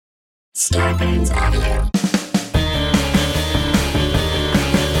Starburns Audio.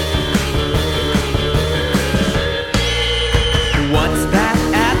 What's that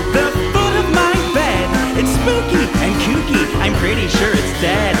at the foot of my bed? It's spooky and kooky, I'm pretty sure it's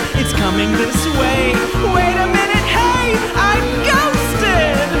dead. It's coming this way. Wait a minute, hey, I'm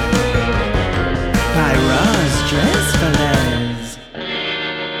ghosted! By Roz Dressfellas.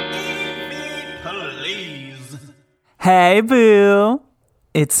 Please. Hey, boo.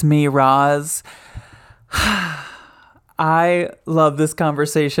 It's me, Roz. I love this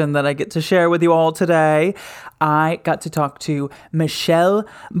conversation that I get to share with you all today. I got to talk to Michelle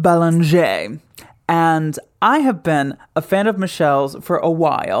Belanger, and I have been a fan of Michelle's for a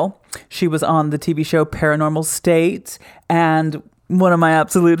while. She was on the TV show Paranormal State, and one of my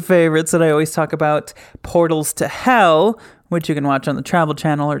absolute favorites that I always talk about, Portals to Hell, which you can watch on the Travel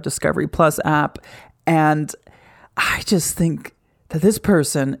Channel or Discovery Plus app. And I just think that this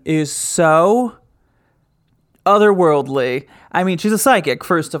person is so otherworldly. I mean, she's a psychic,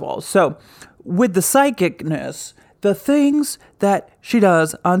 first of all. So with the psychicness, the things that she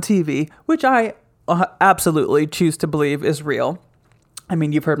does on TV, which I absolutely choose to believe is real. I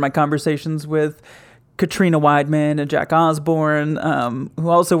mean, you've heard my conversations with Katrina Weidman and Jack Osborne, who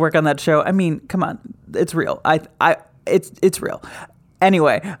also work on that show. I mean, come on, it's real. It's real.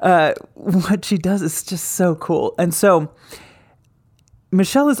 Anyway, what she does is just so cool. And so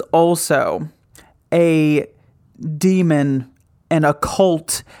Michelle is also a demon and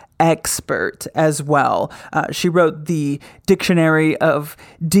occult expert as well. She wrote the Dictionary of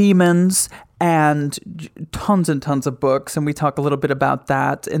Demons and tons of books, and we talk a little bit about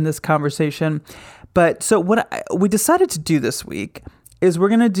that in this conversation. But so what we decided to do this week is we're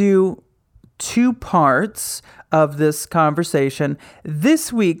going to do 2 parts of this conversation.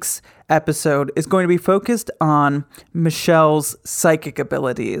 This week's episode is going to be focused on Michelle's psychic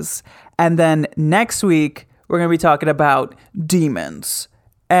abilities. And then next week, we're going to be talking about demons.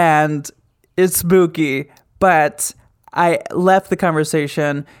 And it's spooky, but I left the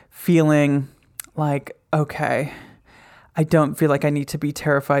conversation feeling like, okay, I don't feel like I need to be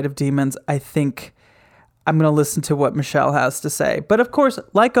terrified of demons. I think I'm going to listen to what Michelle has to say. But of course,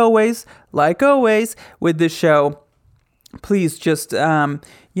 like always, with this show, please just,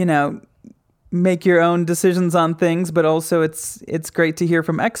 make your own decisions on things. But also it's great to hear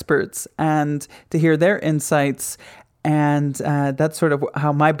from experts and to hear their insights. And that's sort of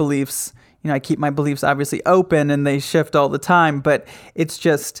how my beliefs, I keep my beliefs obviously open and they shift all the time. But it's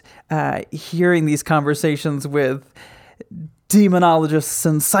just hearing these conversations with demonologists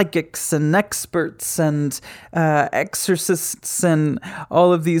and psychics and experts and exorcists and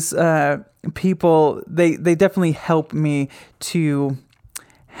all of these people, they definitely help me to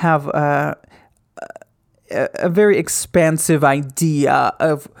have a very expansive idea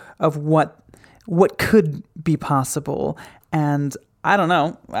of what could be possible. And I don't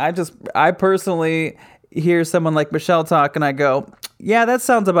know, I personally hear someone like Michelle talk and I go, yeah, that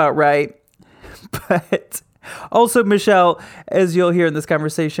sounds about right. But also, Michelle, as you'll hear in this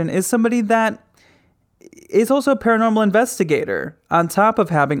conversation, is somebody that is also a paranormal investigator on top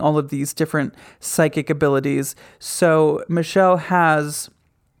of having all of these different psychic abilities. So Michelle has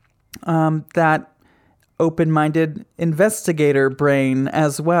that open-minded investigator brain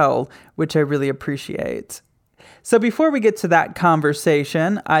as well, which I really appreciate. So before we get to that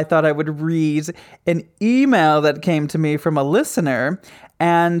conversation, I thought I would read an email that came to me from a listener.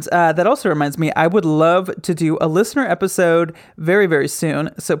 And that also reminds me, I would love to do a listener episode very, very soon.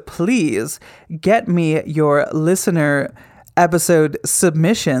 So please get me your listener episode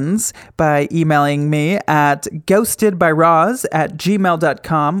submissions by emailing me at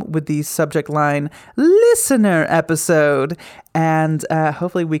ghostedbyroz@gmail.com with the subject line listener episode. And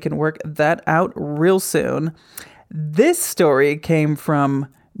hopefully we can work that out real soon. This story came from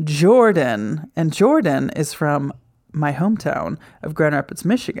Jordan, and Jordan is from my hometown of Grand Rapids,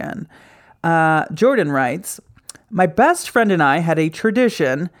 Michigan. Jordan writes, my best friend and I had a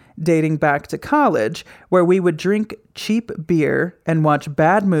tradition dating back to college where we would drink cheap beer and watch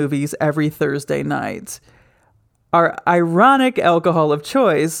bad movies every Thursday night. Our ironic alcohol of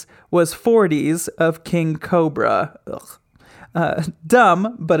choice was 40s of King Cobra.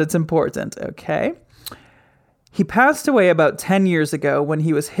 Dumb, but it's important, okay? He passed away about 10 years ago when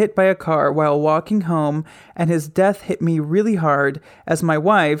he was hit by a car while walking home, and his death hit me really hard as my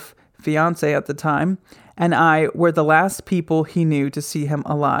wife, fiance at the time, and I were the last people he knew to see him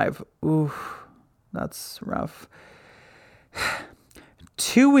alive. Ooh, that's rough.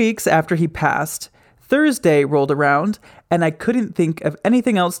 2 weeks after he passed, Thursday rolled around, and I couldn't think of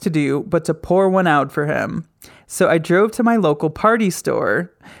anything else to do but to pour one out for him. So I drove to my local party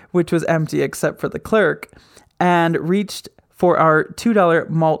store, which was empty except for the clerk, and reached for our $2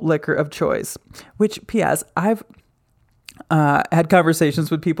 malt liquor of choice, which, P.S., I've had conversations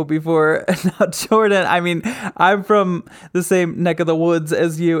with people before. Now, Jordan, I mean, I'm from the same neck of the woods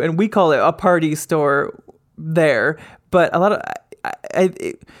as you, and we call it a party store there. But a lot of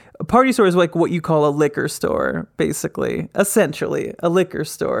a party store is like what you call a liquor store, basically, essentially a liquor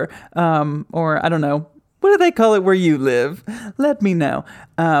store, or I don't know, what do they call it where you live? Let me know.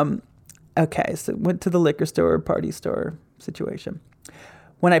 Okay, so went to the liquor store, party store situation.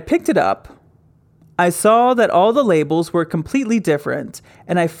 When I picked it up, I saw that all the labels were completely different,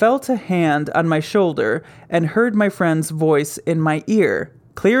 and I felt a hand on my shoulder and heard my friend's voice in my ear,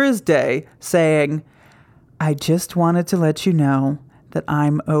 clear as day, saying, "I just wanted to let you know that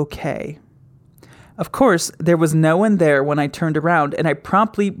I'm okay." Of course, there was no one there when I turned around, and I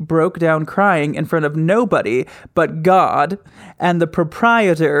promptly broke down crying in front of nobody but God and the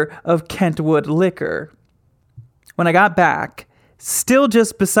proprietor of Kentwood Liquor. When I got back, still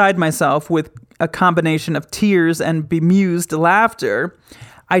just beside myself with a combination of tears and bemused laughter,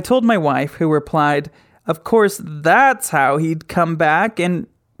 I told my wife, who replied, "Of course, that's how he'd come back and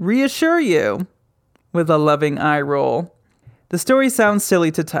reassure you," with a loving eye roll. The story sounds silly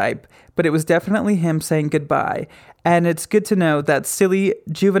to type, but it was definitely him saying goodbye, and it's good to know that silly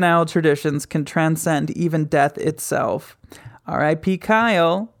juvenile traditions can transcend even death itself. R.I.P.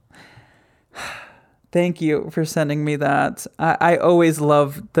 Kyle. Thank you for sending me that. I always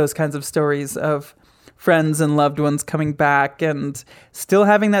love those kinds of stories of friends and loved ones coming back and still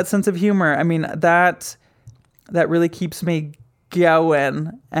having that sense of humor. I mean, that really keeps me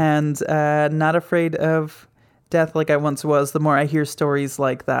going and not afraid of death like I once was. The more I hear stories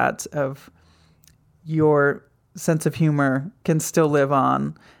like that of your sense of humor can still live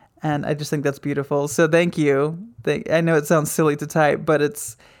on. And I just think that's beautiful. So thank you. I know it sounds silly to type, but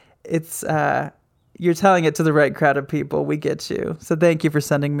it's you're telling it to the right crowd of people. We get you. So thank you for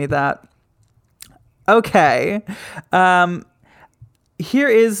sending me that. Okay. Here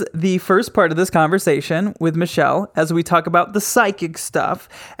is the first part of this conversation with Michelle as we talk about the psychic stuff.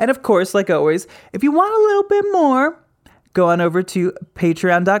 And of course, like always, if you want a little bit more, go on over to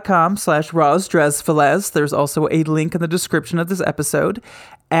patreon.com/RosDresfiles. There's also a link in the description of this episode.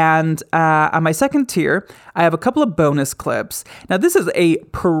 And on my second tier, I have a couple of bonus clips. Now, this is a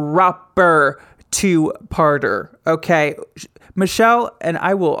proper two-parter, okay? Michelle, and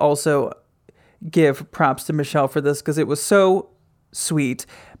I will also give props to Michelle for this because it was so sweet.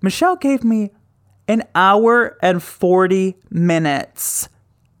 Michelle gave me an hour and 40 minutes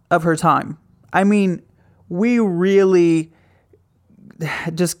of her time. I mean, we really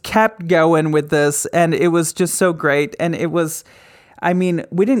just kept going with this, and it was just so great. And it was, I mean,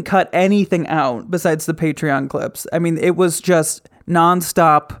 we didn't cut anything out besides the Patreon clips. I mean, it was just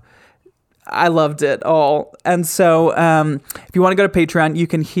nonstop. I loved it all. And so if you want to go to Patreon, you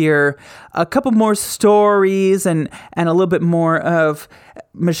can hear a couple more stories and a little bit more of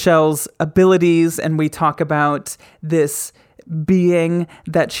Michelle's abilities. And we talk about this being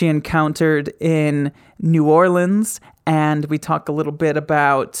that she encountered in New Orleans. And we talk a little bit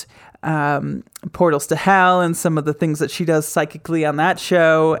about Portals to Hell and some of the things that she does psychically on that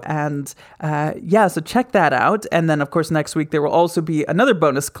show. And so check that out. And then, of course, next week there will also be another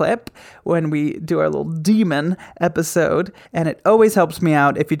bonus clip when we do our little demon episode. And it always helps me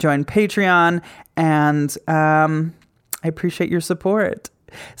out if you join Patreon. And I appreciate your support.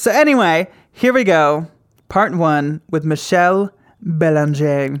 So anyway, here we go. Part 1 with Michelle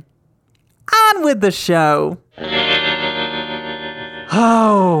Belanger. On with the show.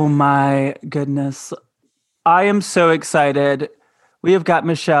 Oh my goodness. I am so excited. We have got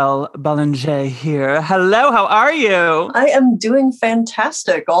Michelle Belanger here. Hello, how are you? I am doing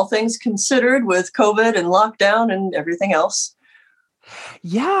fantastic, all things considered, with COVID and lockdown and everything else.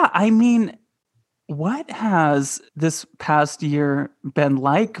 Yeah, I mean, what has this past year been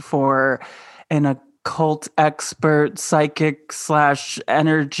like for an occult expert, psychic /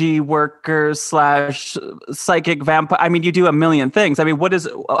 energy worker / psychic vampire? I mean, you do a million things. I mean,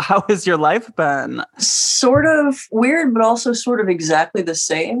 how has your life been? Sort of weird, but also sort of exactly the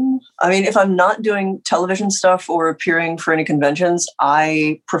same. I mean, if I'm not doing television stuff or appearing for any conventions,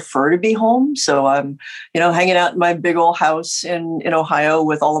 I prefer to be home. So I'm, hanging out in my big old house in Ohio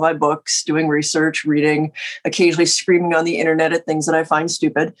with all of my books, doing research, reading, occasionally screaming on the internet at things that I find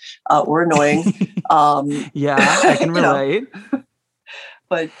stupid or annoying. Yeah, I can relate.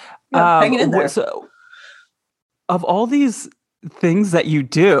 But hanging in there. So, of all these things that you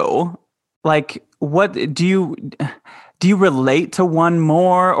do, like, what do you relate to one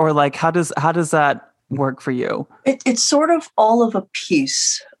more, or like how does that work for you? It's sort of all of a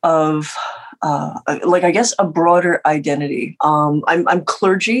piece of, like, I guess, a broader identity. I'm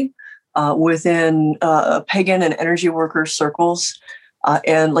clergy within pagan and energy worker circles,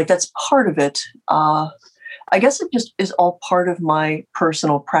 and like that's part of it. I guess it just is all part of my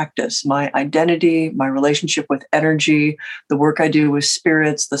personal practice, my identity, my relationship with energy, the work I do with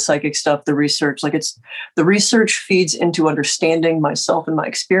spirits, the psychic stuff, the research. Like the research feeds into understanding myself and my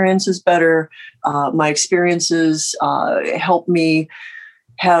experiences better. My experiences help me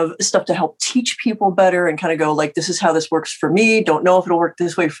have stuff to help teach people better and kind of go like, this is how this works for me. Don't know if it'll work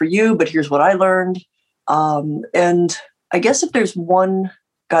this way for you, but here's what I learned. And I guess if there's one,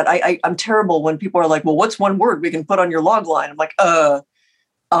 God, I'm terrible when people are like, well, what's one word we can put on your log line? I'm like,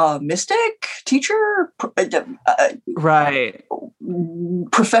 mystic, teacher, right.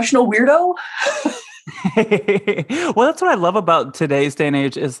 Professional weirdo. Well, that's what I love about today's day and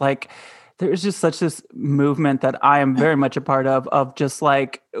age is like, there's just such this movement that I am very much a part of just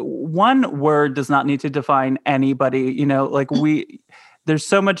like one word does not need to define anybody, like there's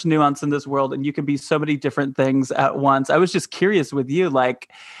so much nuance in this world and you can be so many different things at once. I was just curious with you,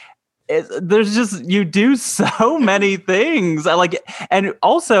 like, there's just, you do so many things. And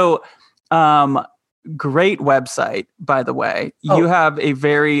also, great website, by the way. Oh. You have a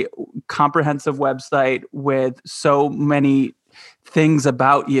very comprehensive website with so many things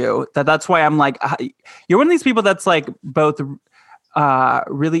about you that's why I'm like, you're one of these people that's like both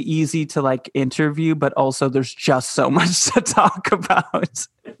really easy to like interview, but also there's just so much to talk about.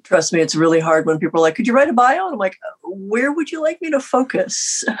 Trust me, it's really hard when people are like, could you write a bio? And I'm like, where would you like me to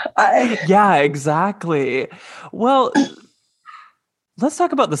focus? Yeah, exactly. Well, let's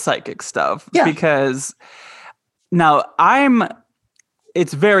talk about the psychic stuff because now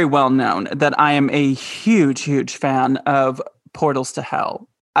it's very well known that I am a huge, huge fan of Portals to Hell.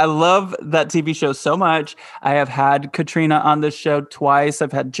 I love that TV show so much. I have had Katrina on this show twice.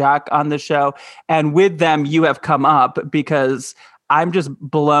 I've had Jack on the show. And with them, you have come up because I'm just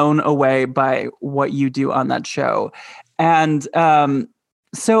blown away by what you do on that show. And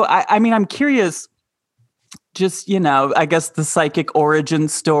so, I mean, I'm curious, just, I guess the psychic origin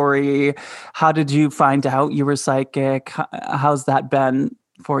story. How did you find out you were psychic? How's that been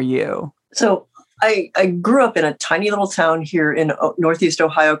for you? So I grew up in a tiny little town here in Northeast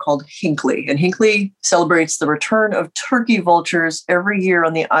Ohio called Hinckley. And Hinckley celebrates the return of turkey vultures every year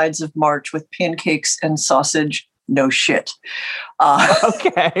on the Ides of March with pancakes and sausage. No shit.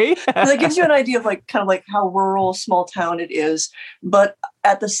 Okay. That gives you an idea of like kind of like how rural, small town it is. But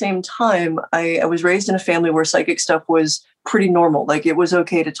at the same time, I was raised in a family where psychic stuff was pretty normal. Like it was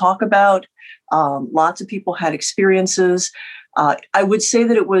okay to talk about. Lots of people had experiences. I would say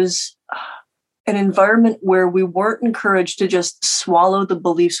that it was an environment where we weren't encouraged to just swallow the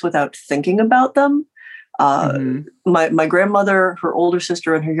beliefs without thinking about them. My grandmother, her older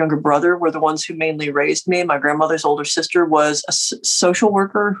sister, and her younger brother were the ones who mainly raised me. My grandmother's older sister was a social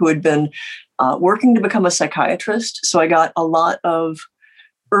worker who had been working to become a psychiatrist. So I got a lot of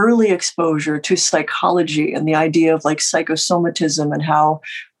early exposure to psychology and the idea of like psychosomatism and how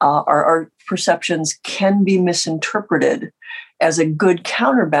our perceptions can be misinterpreted as a good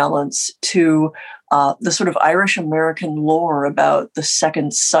counterbalance to the sort of Irish American lore about the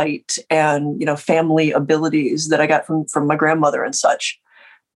second sight and, family abilities that I got from my grandmother and such.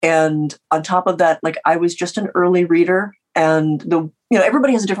 And on top of that, like I was just an early reader, and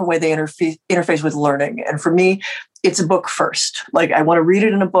everybody has a different way they interface with learning. And for me, it's a book first. Like I want to read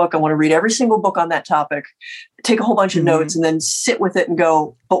it in a book. I want to read every single book on that topic, take a whole bunch of notes, and then sit with it and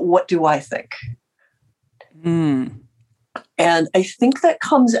go, but what do I think? And I think that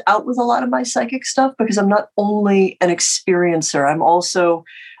comes out with a lot of my psychic stuff because I'm not only an experiencer,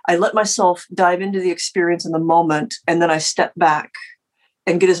 I let myself dive into the experience in the moment, and then I step back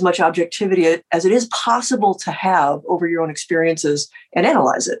and get as much objectivity as it is possible to have over your own experiences and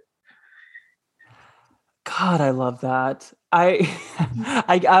analyze it. God, I love that.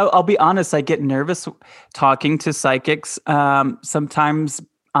 I'll be honest, I get nervous talking to psychics sometimes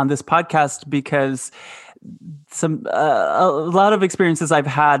on this podcast because a lot of experiences I've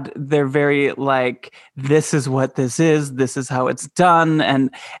had, they're very like, this is what this is how it's done. And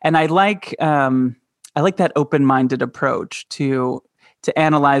I like that open-minded approach to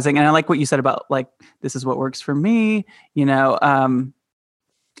analyzing. And I like what you said about like, this is what works for me, I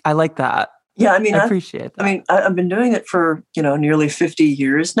like that. Yeah. I mean, I appreciate that. I mean, I've been doing it for, nearly 50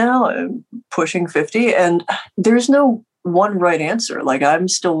 years now. I'm pushing 50, and there's no one right answer. Like I'm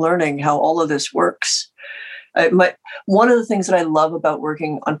still learning how all of this works. One of the things that I love about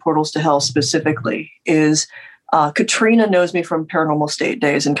working on Portals to Hell specifically is Katrina knows me from Paranormal State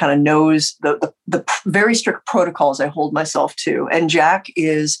days and kind of knows the very strict protocols I hold myself to. And Jack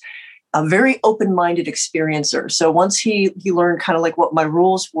is a very open-minded experiencer. So once he learned kind of like what my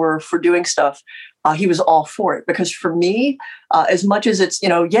rules were for doing stuff, he was all for it. Because for me, as much as it's,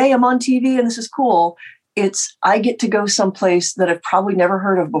 yay, I'm on TV and this is cool, it's I get to go someplace that I've probably never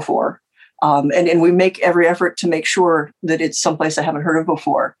heard of before. And we make every effort to make sure that it's someplace I haven't heard of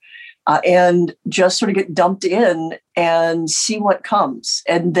before. And just sort of get dumped in and see what comes.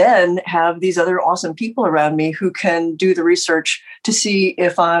 And then have these other awesome people around me who can do the research to see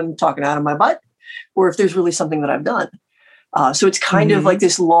if I'm talking out of my butt or if there's really something that I've done. So it's kind of like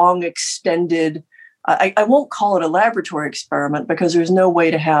this long extended, I won't call it a laboratory experiment because there's no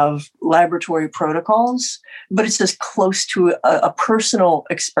way to have laboratory protocols, but it's as close to a personal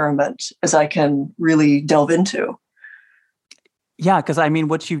experiment as I can really delve into. Yeah, because I mean,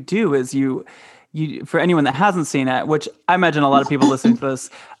 what you do is you for anyone that hasn't seen it, which I imagine a lot of people listening to this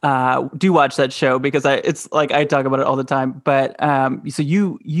do watch that show because it's like I talk about it all the time. But so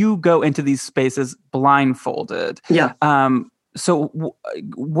you go into these spaces blindfolded. Yeah. So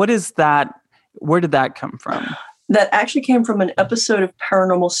what is that? Where did that come from? That actually came from an episode of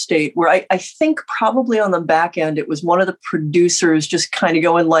Paranormal State where I think probably on the back end, it was one of the producers just kind of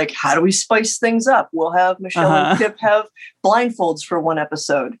going like, how do we spice things up? We'll have Michelle and Pip have blindfolds for one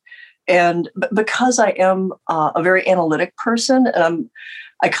episode. And because I am a very analytic person and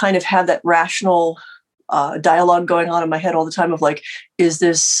I kind of have that rational dialogue going on in my head all the time of like, is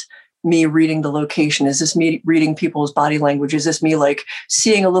this me reading the location? Is this me reading people's body language? Is this me like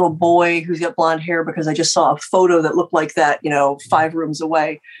seeing a little boy who's got blonde hair because I just saw a photo that looked like that, 5 rooms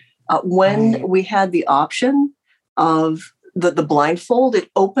away? When we had the option of the blindfold,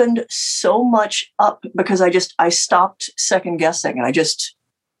 it opened so much up because I stopped second guessing and I just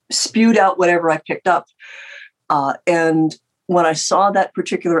spewed out whatever I picked up. And when I saw that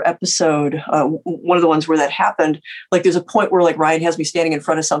particular episode, one of the ones where that happened, like there's a point where like Ryan has me standing in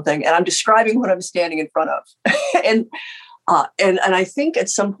front of something and I'm describing what I'm standing in front of. and I think at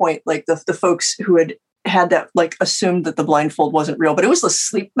some point, like the folks who had that, like assumed that the blindfold wasn't real, but it was the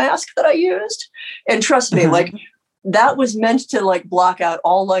sleep mask that I used. And trust me, like that was meant to like block out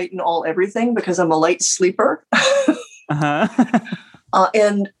all light and all everything because I'm a light sleeper.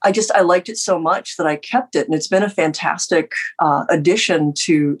 And I liked it so much that I kept it. And it's been a fantastic addition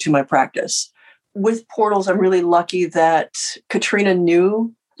to my practice. With portals, I'm really lucky that Katrina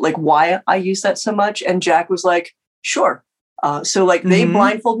knew like why I use that so much. And Jack was like, sure. So like they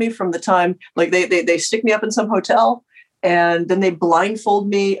blindfold me from the time, like they stick me up in some hotel and then they blindfold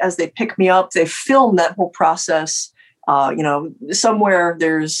me as they pick me up. They film that whole process. Somewhere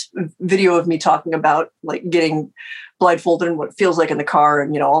there's video of me talking about like getting blindfolded and what it feels like in the car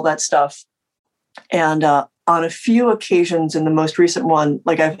and, all that stuff. And on a few occasions in the most recent one,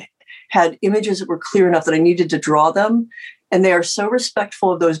 like I've had images that were clear enough that I needed to draw them. And they are so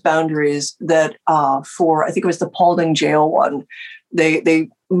respectful of those boundaries that I think it was the Paulding jail one, they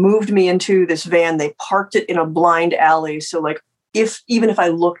moved me into this van. They parked it in a blind alley. So like, even if I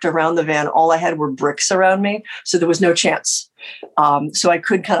looked around the van, all I had were bricks around me. So there was no chance. So I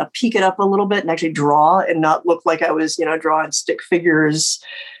could kind of peek it up a little bit and actually draw and not look like I was, drawing stick figures,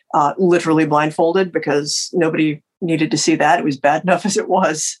 literally blindfolded because nobody needed to see that. It was bad enough as it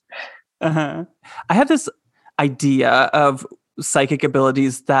was. I have this idea of psychic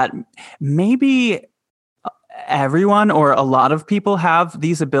abilities that maybe everyone or a lot of people have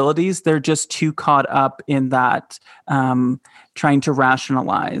these abilities. They're just too caught up in that trying to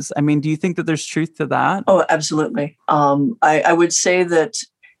rationalize. I mean, do you think that there's truth to that? Oh, absolutely. I would say that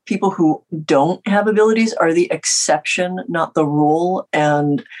people who don't have abilities are the exception, not the rule.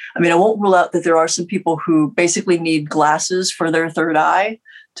 And I mean, I won't rule out that there are some people who basically need glasses for their third eye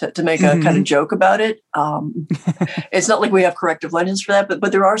to make a kind of joke about it. It's not like we have corrective lenses for that,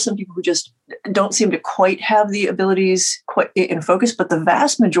 but there are some people who just don't seem to quite have the abilities quite in focus, but the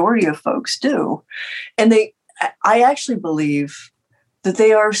vast majority of folks do. And I actually believe that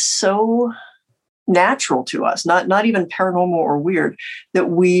they are so natural to us, not even paranormal or weird, that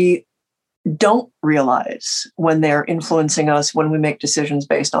we don't realize when they're influencing us when we make decisions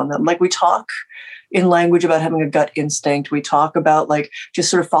based on them. Like we talk in language about having a gut instinct. We talk about like just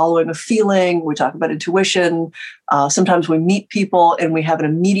sort of following a feeling. We talk about intuition. Sometimes we meet people and we have an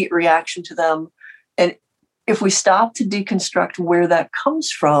immediate reaction to them. And if we stop to deconstruct where that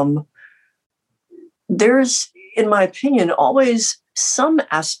comes from, there's, in my opinion, always some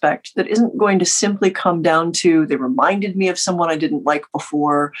aspect that isn't going to simply come down to they reminded me of someone I didn't like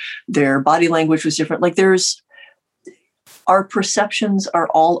before, their body language was different. Like our perceptions are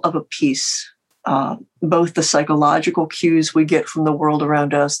all of a piece. both the psychological cues we get from the world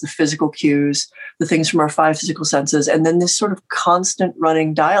around us, the physical cues, the things from our five physical senses, and then this sort of constant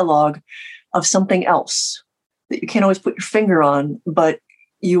running dialogue of something else that you can't always put your finger on, but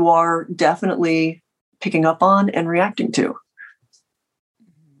you are definitely picking up on and reacting to.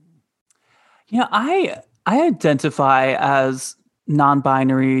 I identify as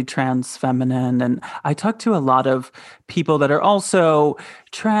non-binary, trans feminine, and I talk to a lot of people that are also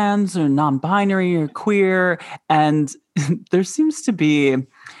trans or non-binary or queer, and there seems to be,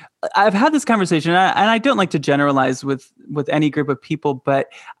 I've had this conversation, and I don't like to generalize with any group of people, but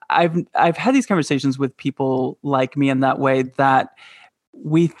I've had these conversations with people like me in that way, that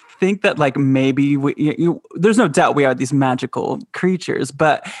we think that like maybe there's no doubt we are these magical creatures,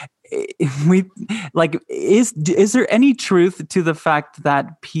 but we like, is there any truth to the fact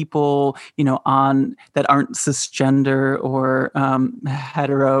that people, on that aren't cisgender or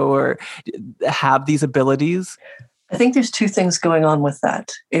hetero or have these abilities? I think there's two things going on with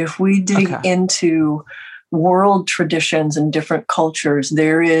that. If we dig into world traditions and different cultures,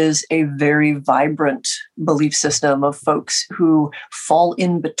 there is a very vibrant belief system of folks who fall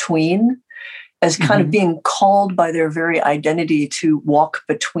in between, as kind of being called by their very identity to walk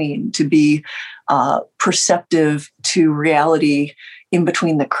between, to be perceptive to reality in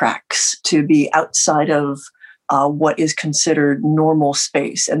between the cracks, to be outside of what is considered normal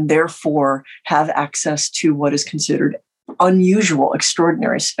space, and therefore have access to what is considered unusual,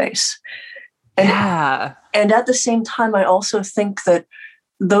 extraordinary space. And at the same time, I also think that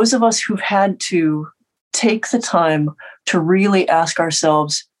those of us who've had to take the time to really ask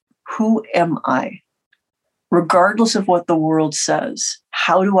ourselves, who am I? Regardless of what the world says,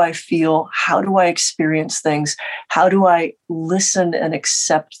 how do I feel? How do I experience things? How do I listen and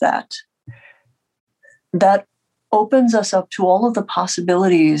accept that? That opens us up to all of the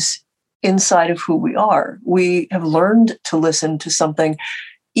possibilities inside of who we are. We have learned to listen to something,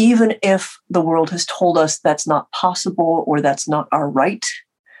 even if the world has told us that's not possible or that's not our right.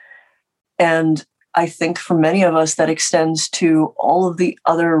 And I think for many of us, that extends to all of the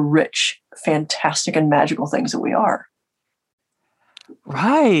other rich, fantastic, and magical things that we are.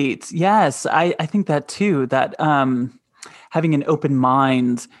 Right. Yes. I think that too, that having an open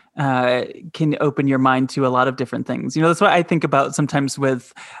mind can open your mind to a lot of different things. That's what I think about sometimes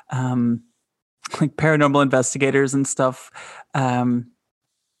with like paranormal investigators and stuff.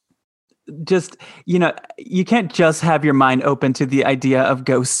 Just, you can't just have your mind open to the idea of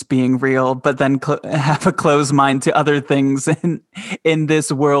ghosts being real, but then have a closed mind to other things in this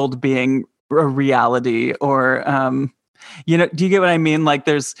world being a reality. Or, do you get what I mean? Like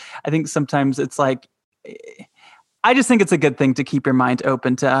I think sometimes it's like, I just think it's a good thing to keep your mind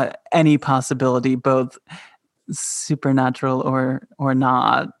open to any possibility, both supernatural or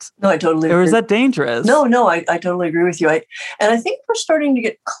not. No, I totally agree. Or is that dangerous? No, I totally agree with you. And I think we're starting to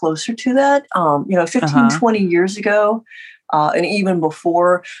get closer to that. 15, 20 years ago, and even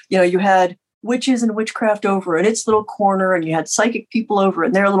before, you had witches and witchcraft over in its little corner, and you had psychic people over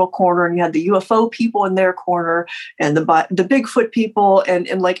in their little corner, and you had the UFO people in their corner, and the Bigfoot people,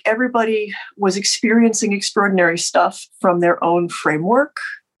 and like everybody was experiencing extraordinary stuff from their own framework.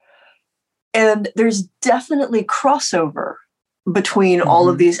 And there's definitely crossover between all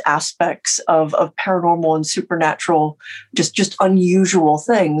of these aspects of paranormal and supernatural, just unusual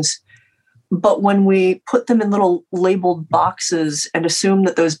things. But when we put them in little labeled boxes and assume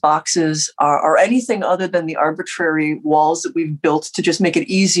that those boxes are anything other than the arbitrary walls that we've built to just make it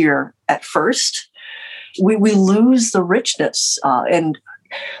easier at first, we lose the richness. And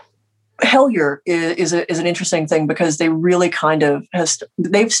Hellier is an interesting thing, because they really kind of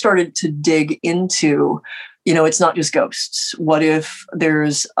they've started to dig into, it's not just ghosts. What if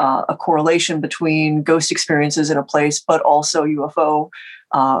there's a correlation between ghost experiences in a place, but also UFO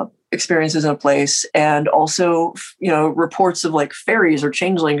experiences in a place, and also, reports of like fairies or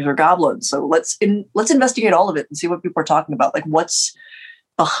changelings or goblins. So let's investigate all of it and see what people are talking about. Like, what's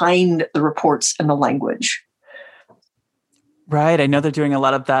behind the reports and the language. Right. I know they're doing a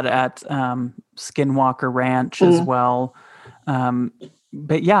lot of that at Skinwalker Ranch as well.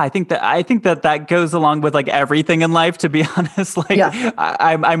 But yeah, I think that goes along with like everything in life, to be honest. Like,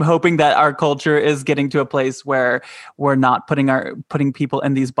 I'm hoping that our culture is getting to a place where we're not putting people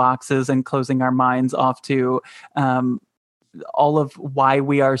in these boxes and closing our minds off to all of why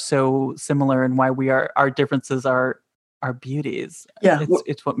we are so similar and why our differences are our beauties. Yeah,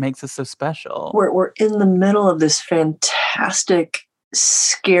 it's what makes us so special. We're in the middle of this fantastic,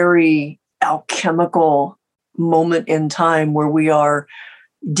 scary, alchemical moment in time where we are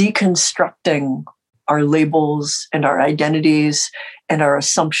deconstructing our labels and our identities and our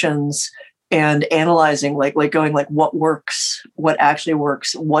assumptions and analyzing, like going like what works, what actually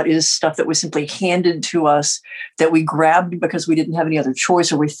works, what is stuff that was simply handed to us that we grabbed because we didn't have any other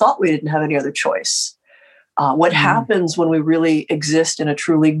choice, or we thought we didn't have any other choice. What happens when we really exist in a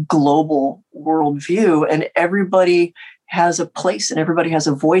truly global worldview, and everybody has a place and everybody has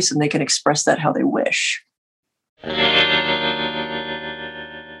a voice, and they can express that how they wish.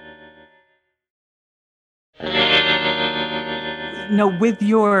 With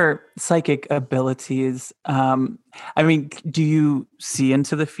your psychic abilities, I mean, do you see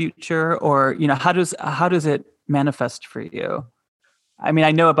into the future, or how does it manifest for you? I mean,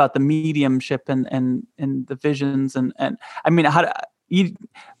 I know about the mediumship and the visions, and I mean, you?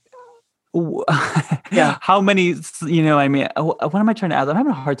 Yeah. How many? I mean, what am I trying to ask? I'm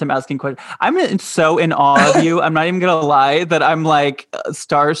having a hard time asking questions. So in awe of you. I'm not even gonna lie that I'm like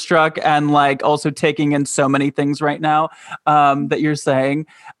starstruck and like also taking in so many things right now that you're saying.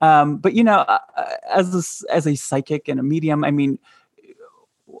 But as a psychic and a medium, I mean,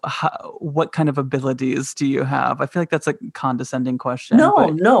 what kind of abilities do you have? I feel like that's a condescending question. No.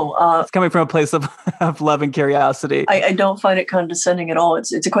 It's coming from a place of love and curiosity. I don't find it condescending at all.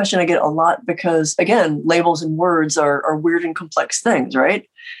 It's a question I get a lot because, again, labels and words are weird and complex things, right?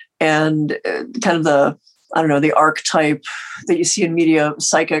 And kind of the archetype that you see in media,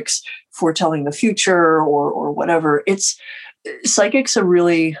 psychics foretelling the future or whatever. Psychic's a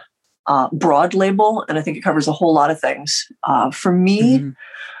really broad label, and I think it covers a whole lot of things. For me,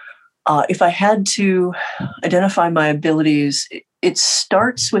 if I had to identify my abilities, it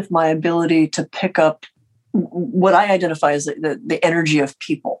starts with my ability to pick up what I identify as the energy of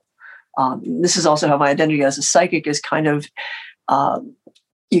people. This is also how my identity as a psychic is kind of,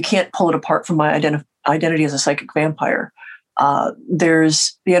 you can't pull it apart from my identity as a psychic vampire.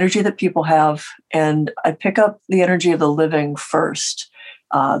 There's the energy that people have, and I pick up the energy of the living first.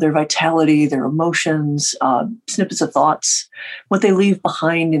 Their vitality, their emotions, snippets of thoughts, what they leave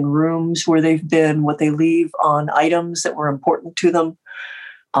behind in rooms where they've been, what they leave on items that were important to them.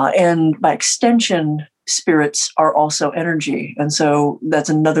 And by extension, spirits are also energy. And so that's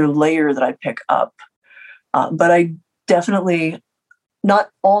another layer that I pick up. But I definitely, not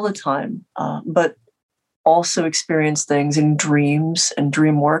all the time, but also experience things in dreams and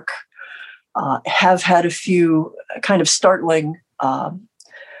dream work. Have had a few kind of startling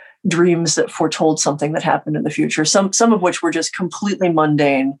dreams that foretold something that happened in the future. Some of which were just completely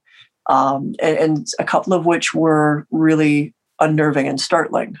mundane, and a couple of which were really unnerving and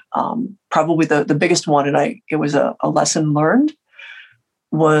startling. Probably the biggest one, and it was a lesson learned,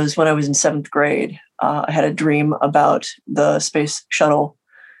 was when I was in 7th grade. I had a dream about the space shuttle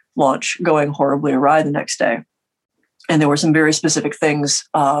launch going horribly awry the next day, and there were some very specific things.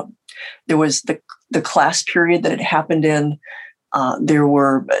 There was the class period that it happened in. There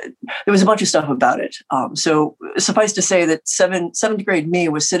was a bunch of stuff about it. So suffice to say that seventh grade me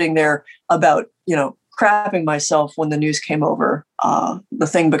was sitting there about, crapping myself when the news came over the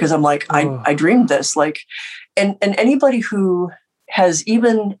thing, because I'm like, I dreamed this, like, and anybody who has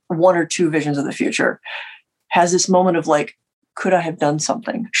even one or two visions of the future has this moment of like, could I have done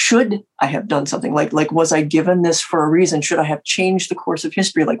something? Should I have done something? Like, was I given this for a reason? Should I have changed the course of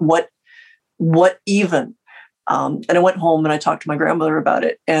history? Like what even? And I went home and I talked to my grandmother about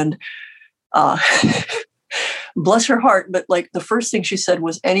it, and bless her heart, but like the first thing she said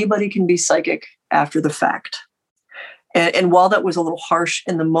was, anybody can be psychic after the fact. And while that was a little harsh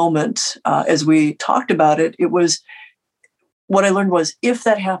in the moment, as we talked about it, what I learned was, if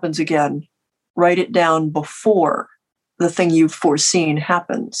that happens again, write it down before the thing you've foreseen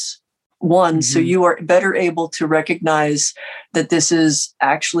happens. One, so you are better able to recognize that this is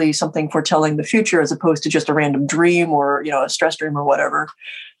actually something foretelling the future, as opposed to just a random dream or, a stress dream or whatever.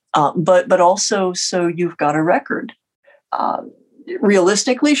 But also, so you've got a record.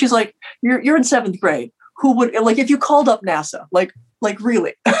 Realistically, she's like, you're in 7th grade. Who would, like, if you called up NASA, like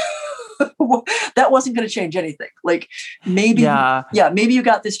really, that wasn't going to change anything. Like, maybe you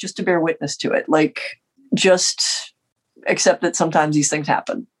got this just to bear witness to it. Like, just accept that sometimes these things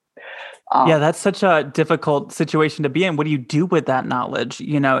happen. That's such a difficult situation to be in. What do you do with that knowledge?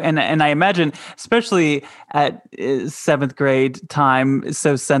 And I imagine, especially at 7th grade time,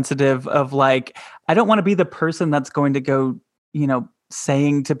 so sensitive of like, I don't want to be the person that's going to go,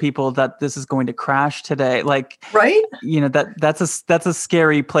 saying to people that this is going to crash today. Like, right? That's a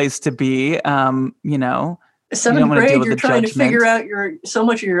scary place to be. 7th grade, you're trying to figure out so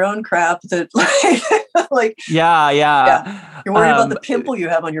much of your own crap that like you're worried about the pimple you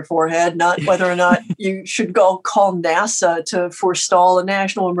have on your forehead, not whether or not you should go call NASA to forestall a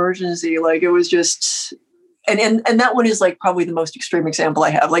national emergency. Like, it was just, And that one is like probably the most extreme example I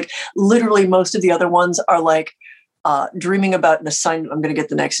have. Like literally most of the other ones are like dreaming about an assignment I'm going to get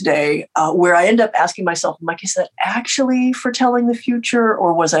the next day, where I end up asking myself, I'm like, is that actually foretelling the future?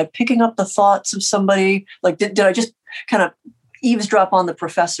 Or was I picking up the thoughts of somebody? Like, did I just kind of eavesdrop on the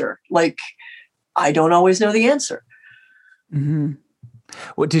professor? Like, I don't always know the answer. Mm-hmm.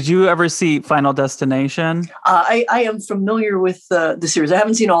 Well, did you ever see Final Destination? I am familiar with the series. I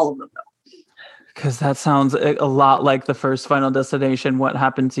haven't seen all of them, though. Because that sounds a lot like the first Final Destination, What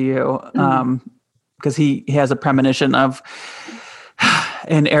Happened to You? Because he has a premonition of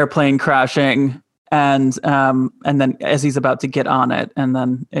an airplane crashing, and then as he's about to get on it, and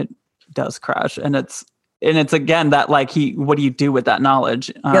then it does crash, and it's again that like what do you do with that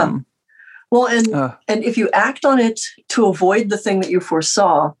knowledge? Yeah. Well, and if you act on it to avoid the thing that you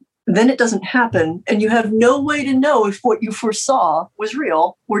foresaw, then it doesn't happen, and you have no way to know if what you foresaw was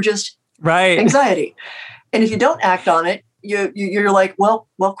real or just right anxiety. And if you don't act on it, you're like, well,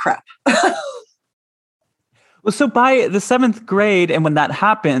 crap. Well, so by the 7th grade, and when that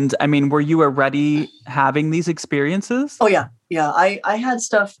happened, I mean, were you already having these experiences? Oh yeah, yeah. I had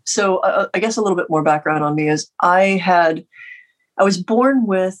stuff. So I guess a little bit more background on me is I was born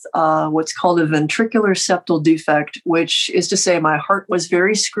with what's called a ventricular septal defect, which is to say my heart was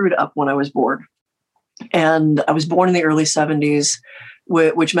very screwed up when I was born. And I was born in the early 70s,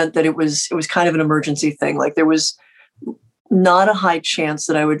 which meant that it was kind of an emergency thing. Like there was not a high chance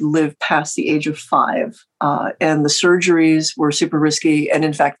that I would live past the age of 5. And the surgeries were super risky. And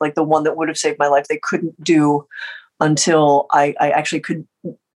in fact, like the one that would have saved my life, they couldn't do until I actually could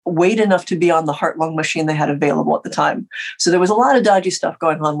wait enough to be on the heart-lung machine they had available at the time. So there was a lot of dodgy stuff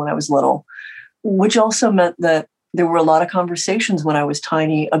going on when I was little, which also meant that there were a lot of conversations when I was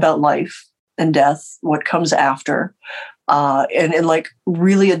tiny about life and death, what comes after, and like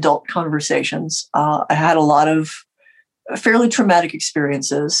really adult conversations. I had a lot of fairly traumatic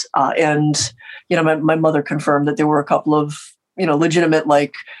experiences. And, my mother confirmed that there were a couple of, legitimate,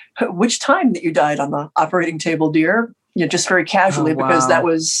 like, which time that you died on the operating table, dear? Just very casually, because that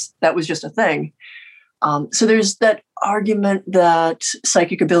was just a thing. So there's that argument that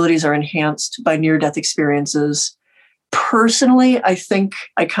psychic abilities are enhanced by near-death experiences. Personally, I think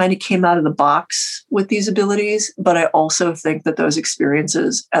I kind of came out of the box with these abilities, but I also think that those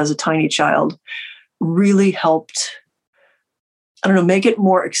experiences as a tiny child really helped, make it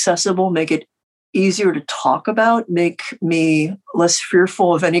more accessible, make it easier to talk about, make me less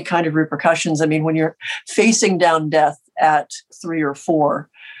fearful of any kind of repercussions. I mean, when you're facing down death at 3 or 4,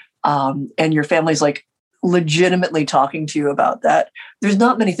 and your family's like legitimately talking to you about that, there's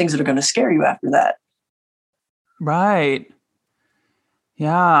not many things that are going to scare you after that. Right.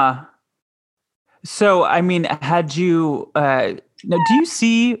 Yeah. So, I mean, had you, do you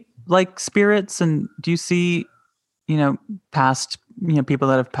see like spirits, and do you see, past, people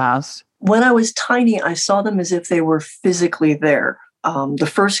that have passed? When I was tiny, I saw them as if they were physically there. The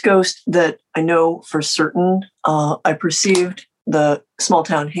first ghost that I know for certain I perceived, the small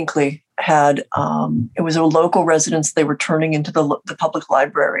town Hinckley had, it was a local residence they were turning into the public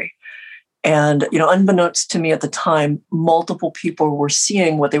library. And, unbeknownst to me at the time, multiple people were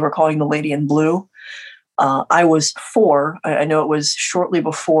seeing what they were calling the Lady in Blue. I was 4. I know it was shortly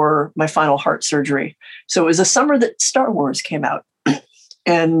before my final heart surgery. So it was a summer that Star Wars came out.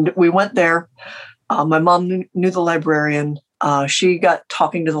 And we went there. My mom knew the librarian. She got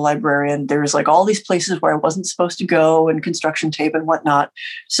talking to the librarian. There was like all these places where I wasn't supposed to go, and construction tape and whatnot.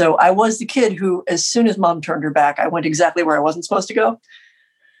 So I was the kid who, as soon as mom turned her back, I went exactly where I wasn't supposed to go.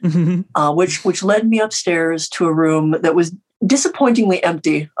 Which led me upstairs to a room that was disappointingly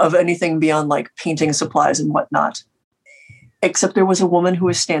empty of anything beyond like painting supplies and whatnot. Except there was a woman who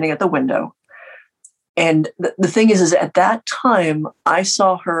was standing at the window. And the thing is at that time, I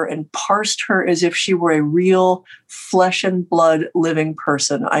saw her and parsed her as if she were a real flesh and blood living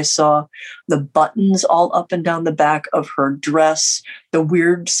person. I saw the buttons all up and down the back of her dress, the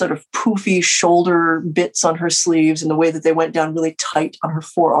weird sort of poofy shoulder bits on her sleeves, and the way that they went down really tight on her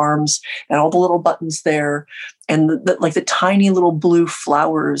forearms, and all the little buttons there, and the tiny little blue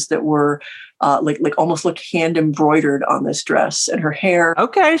flowers that were like almost looked hand embroidered on this dress, and her hair.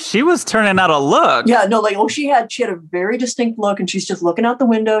 Okay, she was turning out a look. Yeah, no, she had a very distinct look, and she's just looking out the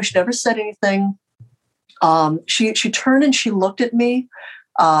window. She never said anything. She turned and she looked at me.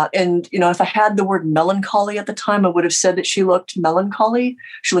 And if I had the word melancholy at the time, I would have said that she looked melancholy.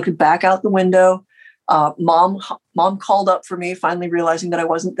 She looked back out the window. Mom called up for me, finally realizing that I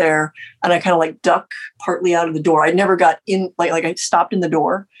wasn't there, and I kind of like duck partly out of the door. I never got in, like I stopped in the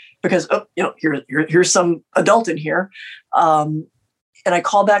door because here's some adult in here, and I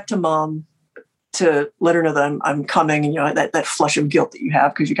call back to mom. to let her know that I'm coming, and that flush of guilt that you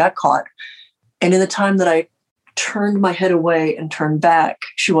have because you got caught. And in the time that I turned my head away and turned back,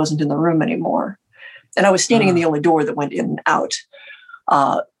 she wasn't in the room anymore. And I was standing in the only door that went in and out.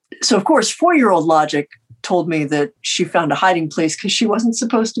 So of course, 4-year-old logic told me that she found a hiding place because she wasn't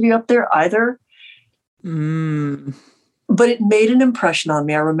supposed to be up there either. But it made an impression on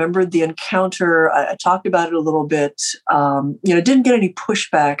me. I remembered the encounter. I talked about it a little bit. Didn't get any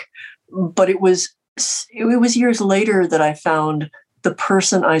pushback, but it was years later that I found the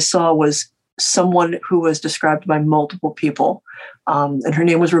person I saw was someone who was described by multiple people. And her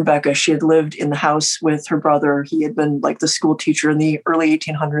name was Rebecca. She had lived in the house with her brother. He had been like the school teacher in the early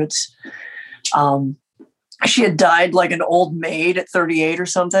 1800s. She had died like an old maid at 38 or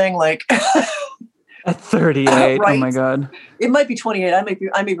something. Like at 38, right? Oh my God! It might be 28.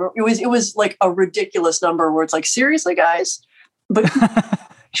 It was like a ridiculous number where it's like, seriously, guys. But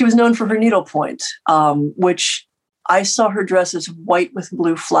she was known for her needlepoint, which I saw her dress as white with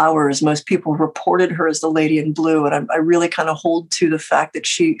blue flowers. Most people reported her as the lady in blue, and I really kind of hold to the fact that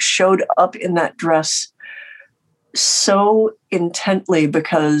she showed up in that dress so intently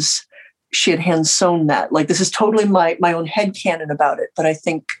because she had hand sewn that. Like, this is totally my own headcanon about it, but I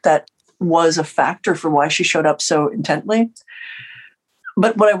think that was a factor for why she showed up so intently.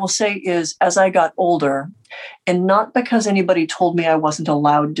 But what I will say is, as I got older, and not because anybody told me I wasn't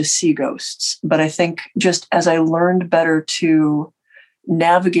allowed to see ghosts, but I think just as I learned better to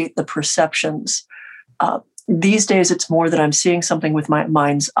navigate the perceptions, these days it's more that I'm seeing something with my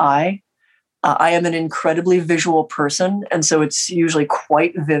mind's eye. I am an incredibly visual person, and so it's usually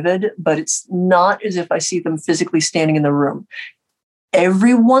quite vivid, but it's not as if I see them physically standing in the room.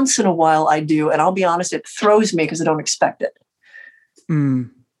 Every once in a while I do, and I'll be honest, it throws me because I don't expect it.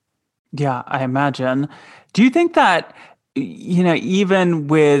 Yeah, I imagine. Do you think that, even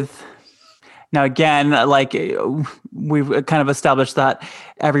with, now again, like we've kind of established that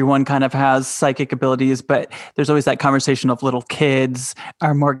everyone kind of has psychic abilities, but there's always that conversation of little kids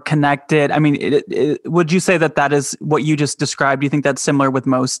are more connected. I mean, would you say that is what you just described? Do you think that's similar with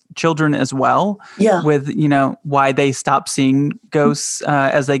most children as well? Yeah. With, why they stop seeing ghosts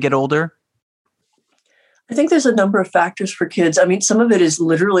as they get older? I think there's a number of factors for kids. I mean, some of it is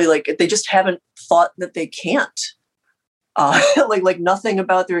literally like they just haven't thought that they can't. Like nothing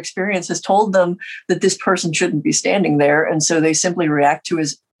about their experience has told them that this person shouldn't be standing there, and so they simply react to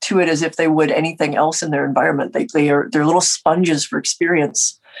it as if they would anything else in their environment. They're little sponges for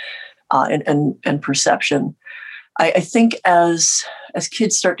experience and perception. I think as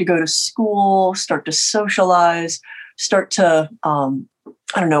kids start to go to school, start to socialize, start to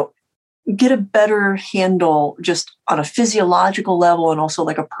get a better handle just on a physiological level and also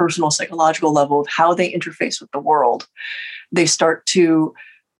like a personal psychological level of how they interface with the world, they start to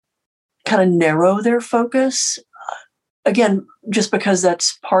kind of narrow their focus. Again, just because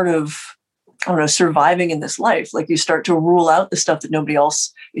that's part of, surviving in this life. Like, you start to rule out the stuff that nobody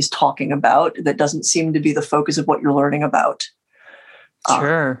else is talking about that doesn't seem to be the focus of what you're learning about.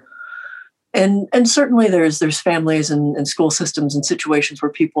 Sure. And certainly there's families and school systems and situations where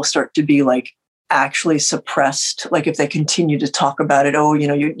people start to be like actually suppressed. Like, if they continue to talk about it,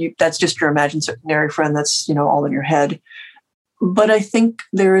 you that's just your imaginary friend. That's, all in your head. But I think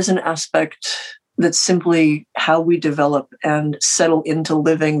there is an aspect that's simply how we develop and settle into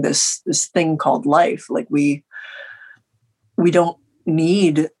living this thing called life. Like, we don't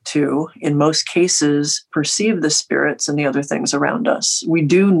need to, in most cases, perceive the spirits and the other things around us. We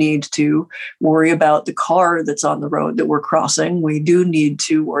do need to worry about the car that's on the road that we're crossing. We do need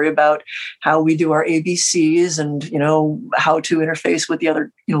to worry about how we do our ABCs and, how to interface with the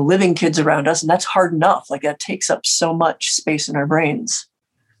other, living kids around us. And that's hard enough. Like, that takes up so much space in our brains.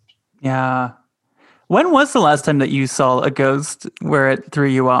 Yeah. When was the last time that you saw a ghost where it threw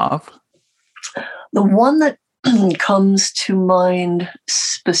you off? The one that comes to mind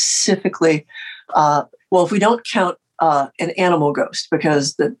specifically, if we don't count an animal ghost,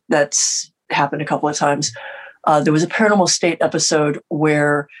 because that's happened a couple of times, there was a Paranormal State episode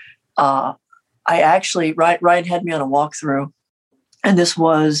where I actually, Ryan had me on a walkthrough, and this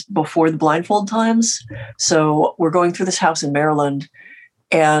was before the blindfold times. So we're going through this house in Maryland,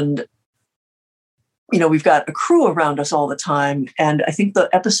 and we've got a crew around us all the time. And I think the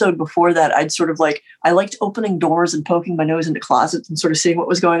episode before that, I'd sort of I liked opening doors and poking my nose into closets and sort of seeing what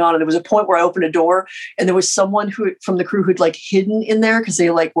was going on. And there was a point where I opened a door and there was someone from the crew who'd hidden in there because they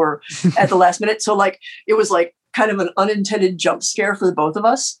were at the last minute. So it was kind of an unintended jump scare for the both of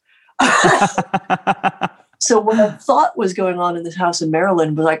us. So what I thought was going on in this house in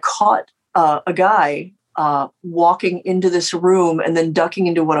Maryland was I caught a guy walking into this room and then ducking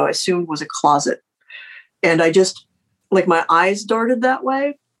into what I assumed was a closet. And I just, like, my eyes darted that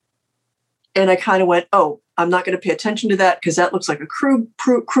way. And I kind of went, oh, I'm not going to pay attention to that because that looks like a crew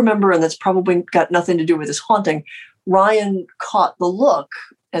member, and that's probably got nothing to do with this haunting. Ryan caught the look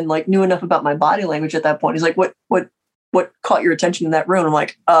and like knew enough about my body language at that point. He's like, what caught your attention in that room? I'm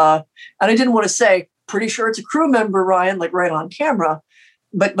like, and I didn't want to say, pretty sure it's a crew member, Ryan, like right on camera.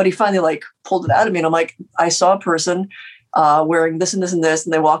 But he finally like pulled it out of me. And I'm like, I saw a person wearing this and this and this,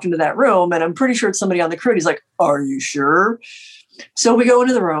 and they walked into that room, and I'm pretty sure it's somebody on the crew. And he's like, are you sure? So we go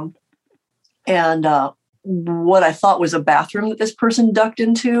into the room, and what I thought was a bathroom that this person ducked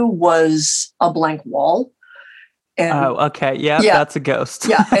into was a blank wall. And, okay. Yeah, that's a ghost.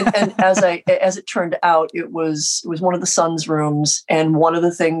 Yeah. And as it turned out, it was one of the son's rooms. And one of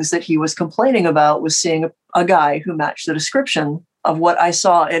the things that he was complaining about was seeing a guy who matched the description of what I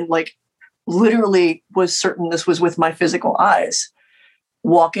saw, and like literally was certain this was with my physical eyes,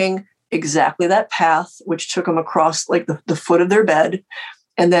 walking exactly that path, which took him across like the foot of their bed,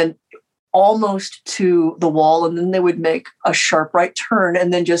 and then almost to the wall. And then they would make a sharp right turn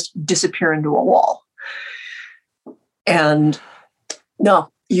and then just disappear into a wall. And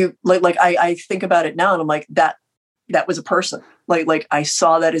no, you like I think about it now, and I'm like, that was a person. Like I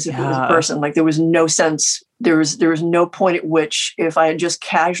saw that as if it was a person. Like there was no sense. There was no point at which, if I had just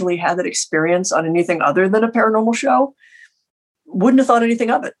casually had that experience on anything other than a paranormal show, wouldn't have thought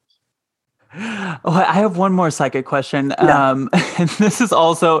anything of it. Oh, I have one more psychic question. Yeah. And this is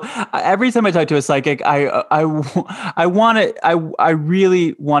also, every time I talk to a psychic, I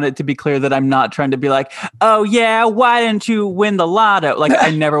really want it to be clear that I'm not trying to be like, oh yeah, why didn't you win the lotto? Like I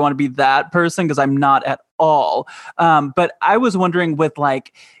never want to be that person, because I'm not at all. But I was wondering, with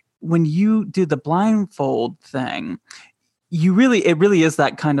like, when you do the blindfold thing, it really is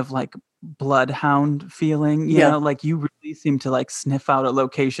that kind of like bloodhound feeling, you know, like you really seem to like sniff out a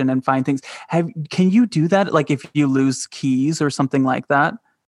location and find things. Can you do that? Like if you lose keys or something like that?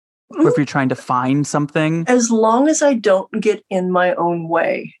 Or if you're trying to find something? As long as I don't get in my own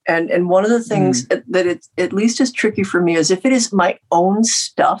way. And one of the things that it at least is tricky for me is if it is my own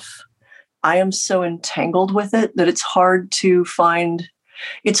stuff, I am so entangled with it that it's hard to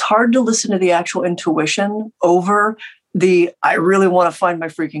listen to the actual intuition over I really want to find my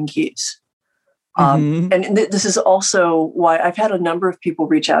freaking keys. And this is also why I've had a number of people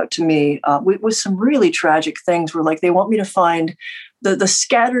reach out to me with some really tragic things where like they want me to find the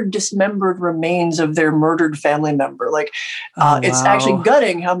scattered, dismembered remains of their murdered family member. Like it's actually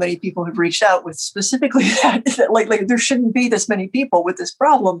gutting how many people have reached out with specifically that like there shouldn't be this many people with this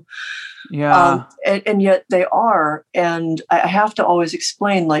problem. Yeah. And yet they are. And I have to always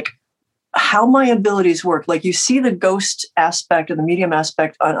explain like how my abilities work. Like you see the ghost aspect or the medium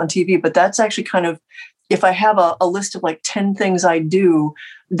aspect on TV, but that's actually kind of, if I have a list of like 10 things I do,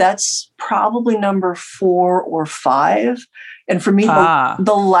 that's probably number 4 or 5. And for me,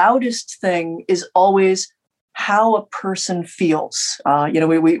 the loudest thing is always how a person feels.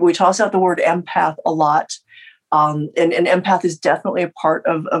 We toss out the word empath a lot. And empath is definitely a part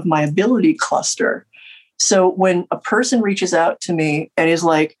of my ability cluster. So when a person reaches out to me and is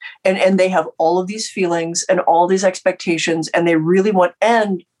like, and they have all of these feelings and all these expectations, and they really want,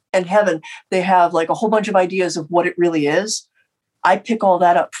 and heaven, they have like a whole bunch of ideas of what it really is, I pick all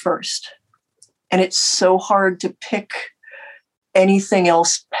that up first. And it's so hard to pick anything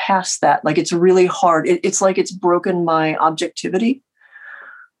else past that. Like it's really hard. It's like it's broken my objectivity.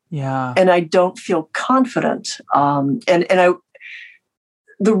 Yeah. And I don't feel confident.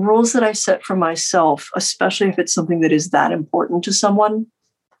 The rules that I set for myself, especially if it's something that is that important to someone,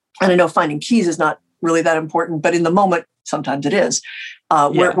 and I know finding keys is not really that important, but in the moment, sometimes it is,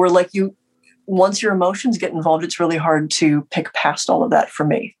 where like once your emotions get involved, it's really hard to pick past all of that for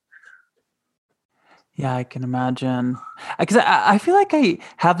me. Yeah, I can imagine. Because I feel like I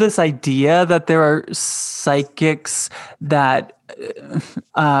have this idea that there are psychics that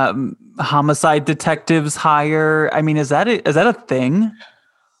homicide detectives hire. I mean, is that a thing?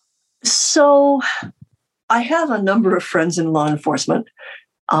 So I have a number of friends in law enforcement,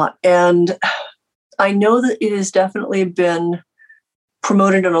 and I know that it has definitely been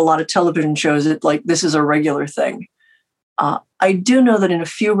promoted in a lot of television shows that like this is a regular thing. I do know that in a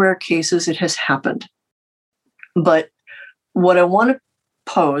few rare cases it has happened. But what I want to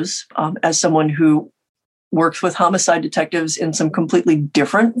pose as someone who works with homicide detectives in some completely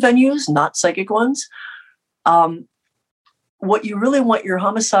different venues, not psychic ones, what you really want your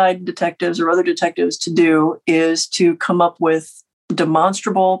homicide detectives or other detectives to do is to come up with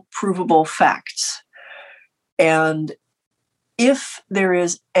demonstrable, provable facts. And if there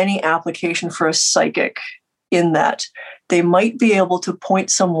is any application for a psychic in that, they might be able to point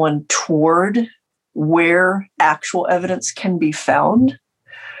someone toward where actual evidence can be found.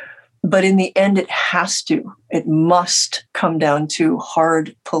 But in the end, it must come down to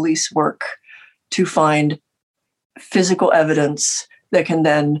hard police work to find physical evidence that can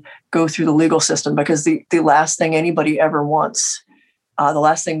then go through the legal system. Because the last thing anybody ever wants, the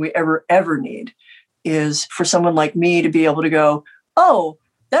last thing we ever need is for someone like me to be able to go, oh,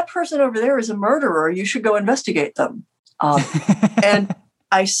 that person over there is a murderer. You should go investigate them. And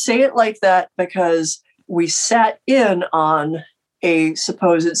I say it like that because we sat in on a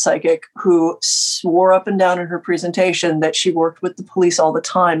supposed psychic who swore up and down in her presentation that she worked with the police all the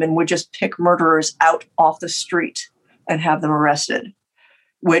time and would just pick murderers out off the street and have them arrested.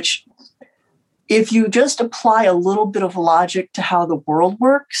 Which, if you just apply a little bit of logic to how the world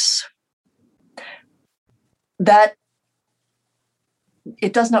works, that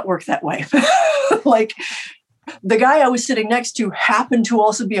it does not work that way. Like, the guy I was sitting next to happened to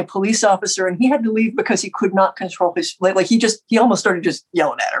also be a police officer, and he had to leave because he could not control his, like he almost started just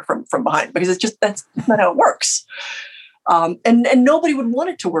yelling at her from behind, because that's not how it works. And nobody would want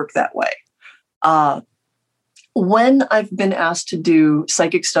it to work that way. When I've been asked to do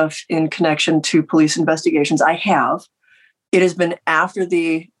psychic stuff in connection to police investigations, it has been after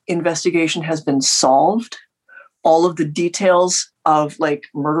the investigation has been solved. All of the details of like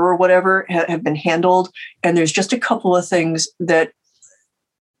murder or whatever have been handled. And there's just a couple of things that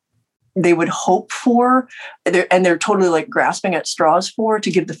they would hope for, and they're totally like grasping at straws for, to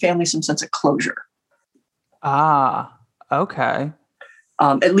give the family some sense of closure. Ah, okay.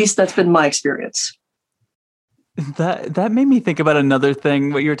 At least that's been my experience. That made me think about another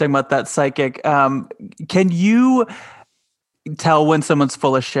thing, what you were talking about, that psychic. Can you tell when someone's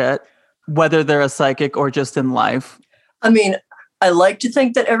full of shit, whether they're a psychic or just in life? I mean, I like to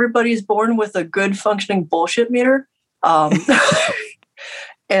think that everybody is born with a good functioning bullshit meter.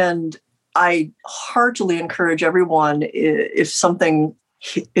 And I heartily encourage everyone, if something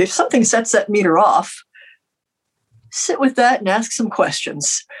sets that meter off, sit with that and ask some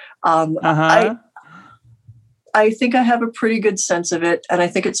questions. I think I have a pretty good sense of it, and I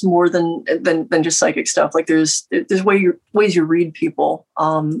think it's more than just psychic stuff. Like there's ways you read people,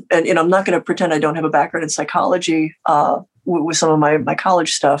 and I'm not going to pretend I don't have a background in psychology with some of my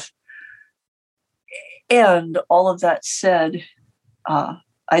college stuff. And all of that said,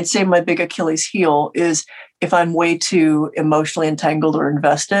 I'd say my big Achilles heel is if I'm way too emotionally entangled or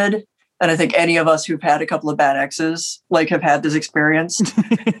invested. And I think any of us who've had a couple of bad exes have had this experience.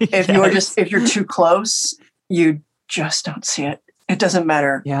 Yes. If you're too close, you just don't see it. It doesn't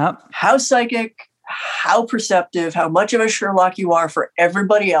matter how psychic, how perceptive, how much of a Sherlock you are for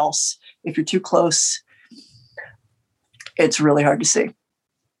everybody else. If you're too close, it's really hard to see.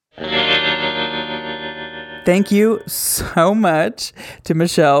 Thank you so much to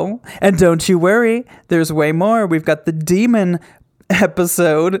Michelle. And don't you worry, there's way more. We've got the demon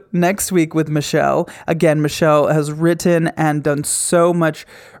episode next week with Michelle. Again, Michelle has written and done so much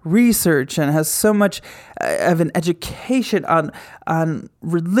research and has so much of an education on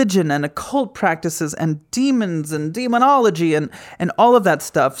religion and occult practices and demons and demonology and all of that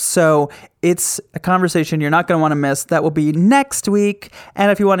stuff. So it's a conversation you're not going to want to miss. That will be next week.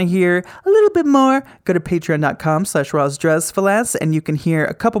 And if you want to hear a little bit more, go to patreon.com/RozDresfilas, and you can hear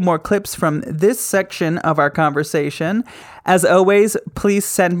a couple more clips from this section of our conversation. As always, please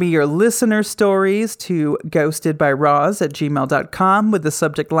send me your listener stories to ghostedbyroz@gmail.com with the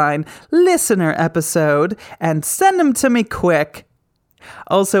subject line listener episode, and send them to me quick.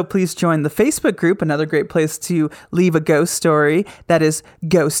 Also, please join the Facebook group, another great place to leave a ghost story. That is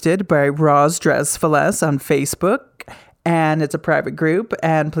Ghosted by Roz Dresfilas on Facebook. And it's a private group,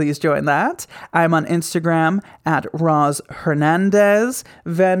 and please join that. I'm on Instagram at Roz Hernandez,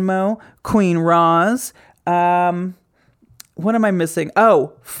 Venmo, Queen Roz. What am I missing?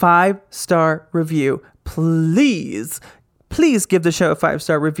 Oh, 5-star review. Please give the show a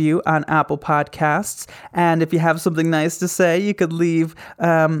 5-star review on Apple Podcasts. And if you have something nice to say, you could leave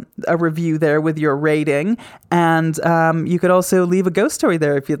a review there with your rating. And you could also leave a ghost story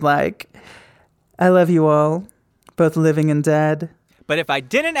there if you'd like. I love you all, both living and dead. But if I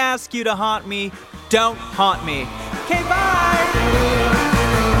didn't ask you to haunt me, don't haunt me. Okay, bye!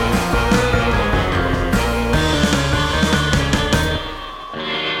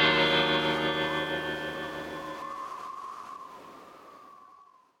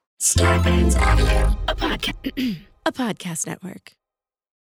 Starburns Audio, a podcast network.